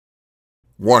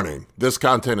Warning, this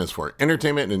content is for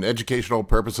entertainment and educational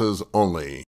purposes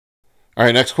only. All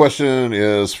right, next question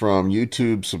is from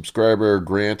YouTube subscriber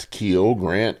Grant Keel.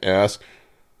 Grant asks,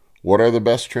 what are the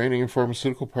best training and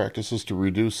pharmaceutical practices to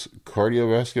reduce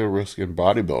cardiovascular risk in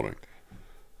bodybuilding?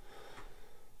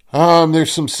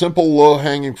 There's some simple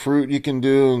low-hanging fruit you can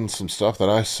do and some stuff that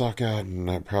I suck at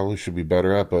and I probably should be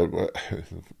better at, but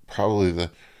probably the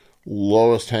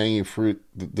lowest hanging fruit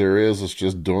that there is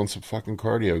just doing some fucking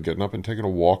cardio, getting up and taking a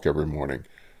walk every morning.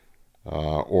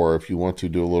 Or if you want to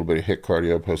do a little bit of HIIT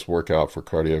cardio post-workout for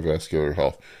cardiovascular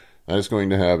health. That is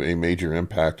going to have a major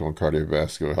impact on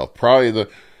cardiovascular health. Probably the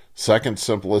second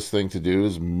simplest thing to do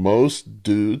is most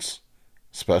dudes,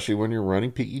 especially when you're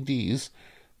running PEDs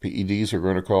are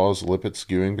going to cause lipid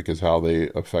skewing because how they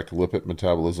affect lipid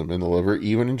metabolism in the liver,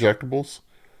 even injectables.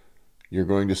 You're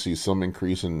going to see some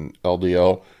increase in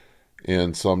LDL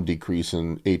and some decrease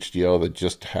in HDL that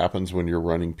just happens when you're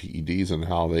running PEDs and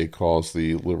how they cause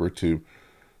the liver to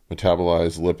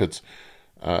metabolize lipids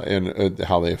and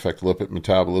how they affect lipid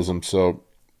metabolism. So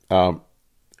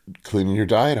cleaning your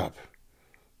diet up,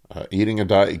 eating a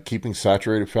diet, keeping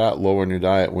saturated fat low in your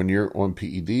diet. When you're on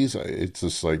PEDs, it's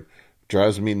just like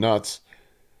drives me nuts.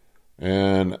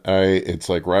 And it's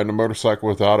like riding a motorcycle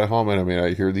without a helmet. I mean,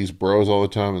 I hear these bros all the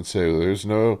time and say, there's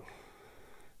no,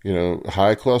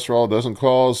 high cholesterol doesn't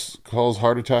cause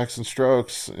heart attacks and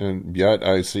strokes. And yet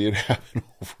I see it happen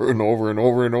over and over and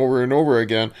over and over and over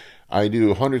again. I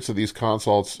do hundreds of these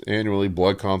consults annually,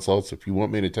 blood consults. If you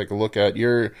want me to take a look at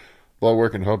your blood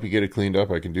work and help you get it cleaned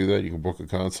up, I can do that. You can book a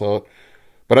consult.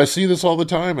 But I see this all the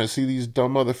time. I see these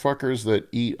dumb motherfuckers that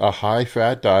eat a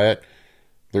high-fat diet.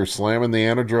 They're slamming the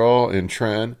Anadrol and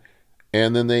Tren,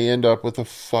 and then they end up with a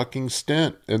fucking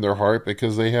stent in their heart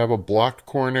because they have a blocked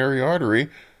coronary artery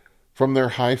from their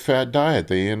high-fat diet.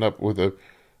 They end up with a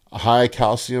high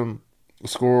calcium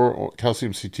score,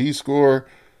 calcium CT score.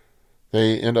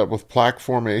 They end up with plaque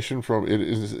formation from it.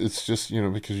 It's just,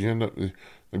 because you end up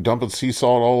dumping sea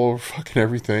salt all over fucking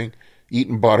everything,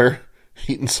 eating butter,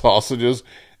 eating sausages,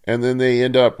 and then they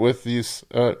end up with these,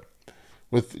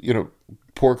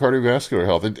 poor cardiovascular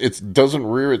health. It doesn't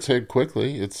rear its head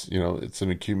quickly. It's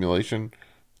an accumulation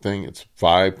thing. It's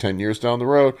 5-10 years down the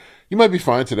road. You might be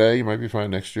fine today. You might be fine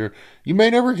next year. You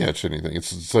may never catch anything.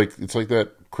 It's like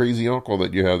that crazy uncle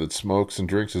that you have that smokes and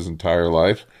drinks his entire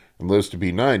life and lives to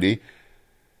be 90.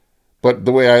 But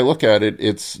the way I look at it,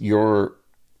 it's you're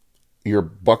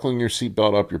buckling your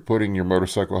seatbelt up, you're putting your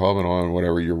motorcycle helmet on,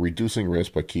 whatever. You're reducing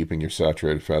risk by keeping your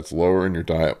saturated fats lower in your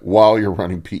diet while you're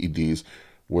running PEDs,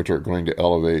 which are going to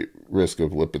elevate risk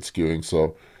of lipid skewing.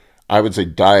 So I would say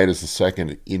diet is the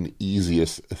second and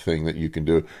easiest thing that you can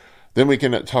do. Then we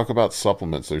can talk about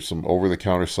supplements. There's some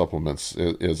over-the-counter supplements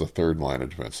as a third line of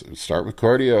defense. Start with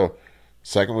cardio.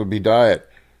 Second would be diet.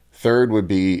 Third would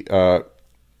be, and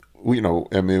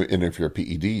if you're a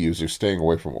PED user, staying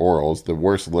away from orals. The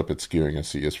worst lipid skewing I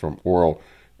see is from oral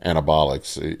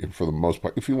anabolics. For the most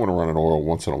part, if you want to run an oral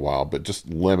once in a while, but just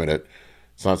limit it.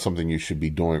 It's not something you should be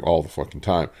doing all the fucking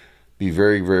time. Be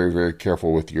very, very, very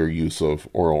careful with your use of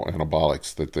oral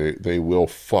anabolics, that they will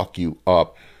fuck you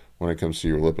up when it comes to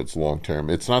your lipids long term.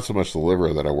 It's not so much the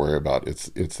liver that I worry about,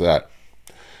 it's that.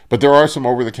 But there are some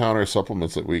over-the-counter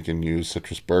supplements that we can use,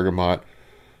 such as bergamot,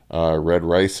 red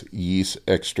rice, yeast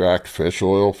extract, fish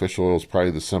oil. Fish oil is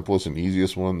probably the simplest and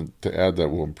easiest one to add that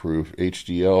will improve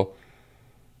HDL.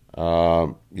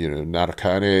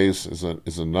 Nattokinase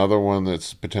is another one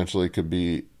that's potentially could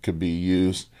be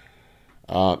used.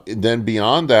 Then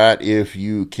beyond that, if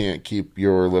you can't keep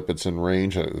your lipids in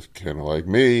range, kind of like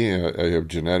me, I have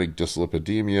genetic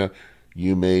dyslipidemia,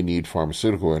 you may need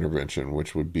pharmaceutical intervention,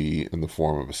 which would be in the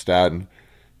form of a statin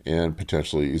and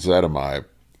potentially ezetimibe.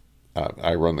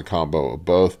 I run the combo of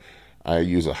both. I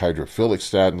use a hydrophilic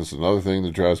statin. It's another thing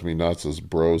that drives me nuts, is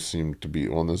bros seem to be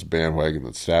on this bandwagon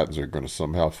that statins are going to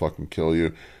somehow fucking kill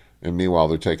you. And meanwhile,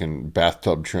 they're taking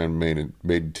bathtub Tren made in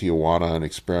Tijuana and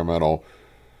experimental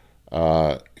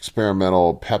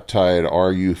peptide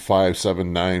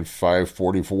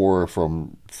RU579544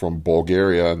 from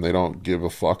Bulgaria, and they don't give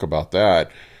a fuck about that.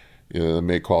 It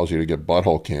may cause you to get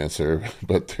butthole cancer,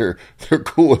 but they're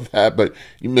cool with that. But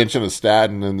you mention a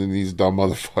statin, and then these dumb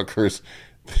motherfuckers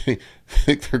they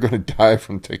think they're going to die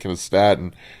from taking a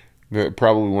statin. They're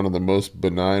probably one of the most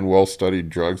benign, well-studied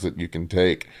drugs that you can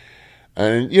take.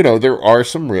 And there are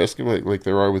some risks, like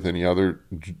there are with any other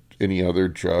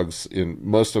drugs. And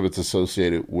most of it's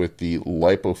associated with the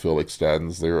lipophilic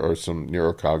statins. There are some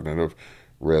neurocognitive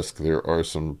risks. There are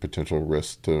some potential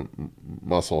risks to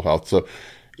muscle health. So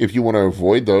if you want to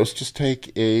avoid those, just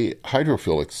take a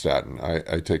hydrophilic statin.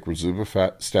 I take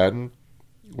rosuvastatin,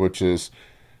 which is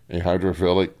a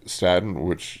hydrophilic statin,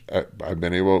 which I've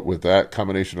been able, with that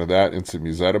combination of that and some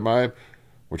ezetimibe,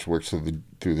 which works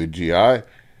through the GI,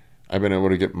 I've been able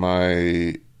to get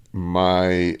my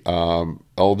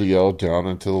LDL down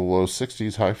into the low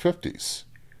 60s, high 50s,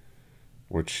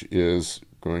 which is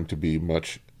going to be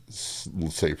much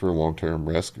safer long-term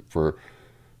risk for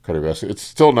cardiovascular. It's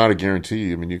still not a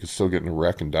guarantee. I mean, you could still get in a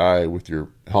wreck and die with your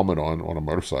helmet on a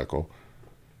motorcycle.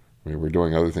 I mean, we're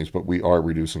doing other things, but we are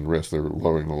reducing risk. They're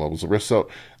lowering the levels of risk. So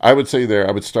I would say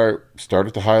I would start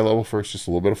at the high level first, just a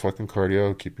little bit of fucking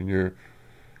cardio, keeping your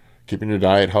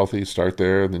diet healthy. Start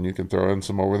there, and then you can throw in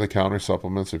some over-the-counter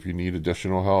supplements if you need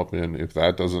additional help. And if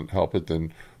that doesn't help it,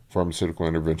 then pharmaceutical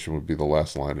intervention would be the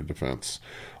last line of defense.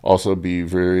 Also, be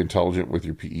very intelligent with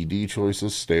your PED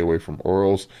choices. Stay away from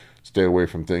orals. Stay away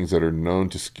from things that are known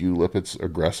to skew lipids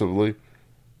aggressively.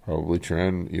 Probably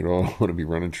tren. You don't want to be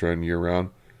running tren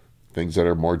year-round. Things that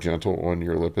are more gentle on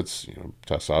your lipids,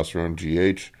 testosterone,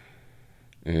 GH,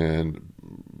 and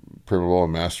Primavol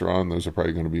and Masteron, those are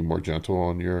probably going to be more gentle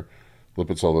on your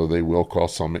lipids, although they will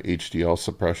cause some HDL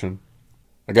suppression.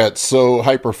 I got so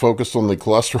hyper-focused on the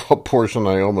cholesterol portion,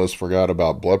 I almost forgot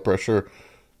about blood pressure.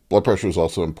 Blood pressure is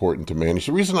also important to manage.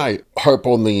 The reason I harp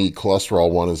on the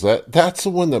cholesterol one is that's the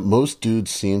one that most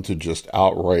dudes seem to just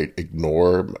outright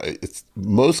ignore.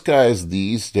 Most guys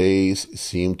these days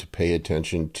seem to pay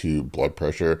attention to blood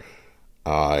pressure.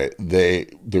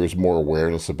 There's more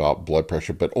awareness about blood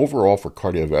pressure, but overall for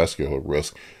cardiovascular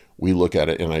risk, we look at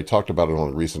it, and I talked about it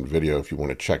on a recent video if you want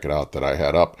to check it out that I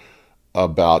had up,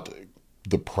 about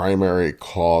the primary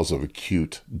cause of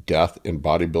acute death in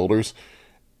bodybuilders.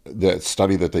 That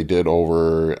study that they did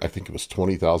over, I think it was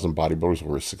 20,000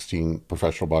 bodybuilders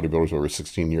professional bodybuilders over a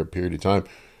 16-year period of time,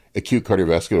 acute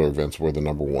cardiovascular events were the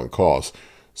number one cause.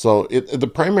 So the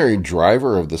primary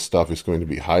driver of this stuff is going to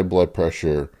be high blood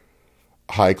pressure,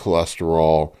 high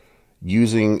cholesterol,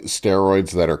 using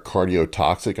steroids that are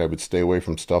cardiotoxic. I would stay away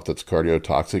from stuff that's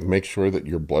cardiotoxic. Make sure that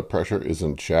your blood pressure is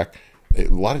in check. A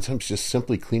lot of times just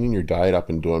simply cleaning your diet up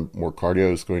and doing more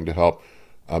cardio is going to help.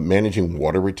 Managing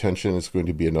water retention is going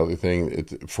to be another thing.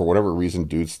 For whatever reason,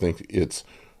 dudes think it's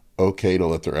okay to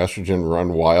let their estrogen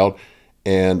run wild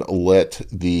and let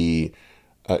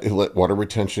water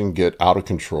retention get out of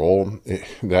control.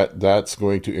 That's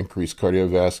going to increase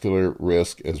cardiovascular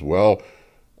risk as well.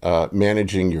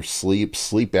 Managing your sleep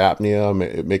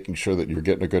apnea, making sure that you're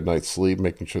getting a good night's sleep,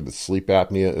 making sure that sleep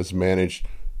apnea is managed.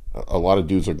 A lot of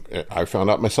dudes I found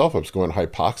out myself, I was going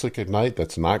hypoxic at night.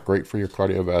 That's not great for your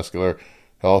cardiovascular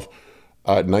health.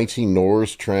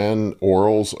 19-Nors, tren,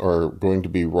 orals are going to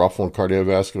be rough on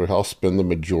cardiovascular health. Spend the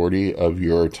majority of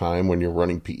your time when you're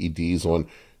running PEDs on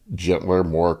gentler,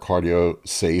 more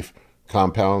cardio-safe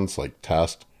compounds like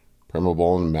Test,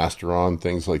 Primavol, and Masteron,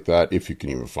 things like that, if you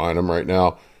can even find them right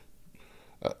now.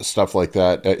 Stuff like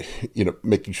that,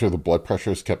 making sure the blood pressure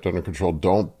is kept under control.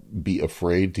 Don't be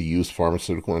afraid to use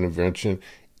pharmaceutical intervention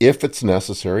if it's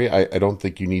necessary. I don't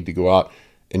think you need to go out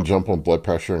and jump on blood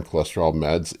pressure and cholesterol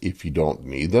meds if you don't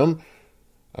need them.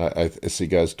 I see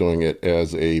guys doing it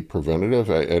as a preventative.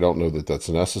 I don't know that that's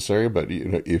necessary, but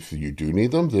if you do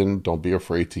need them, then don't be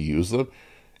afraid to use them.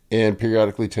 And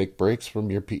periodically take breaks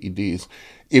from your PEDs.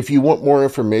 If you want more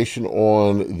information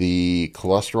on the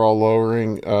cholesterol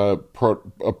lowering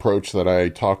approach that I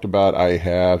talked about, I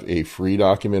have a free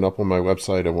document up on my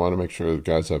website. I want to make sure that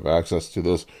guys have access to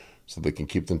this so they can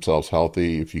keep themselves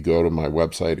healthy. If you go to my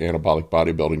website,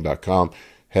 anabolicbodybuilding.com,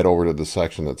 head over to the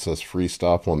section that says free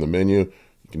stuff on the menu.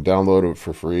 You can download it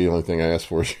for free. The only thing I ask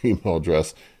for is your email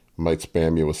address. I might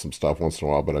spam you with some stuff once in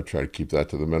a while, but I try to keep that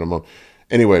to the minimum.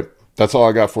 Anyway, that's all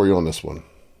I got for you on this one.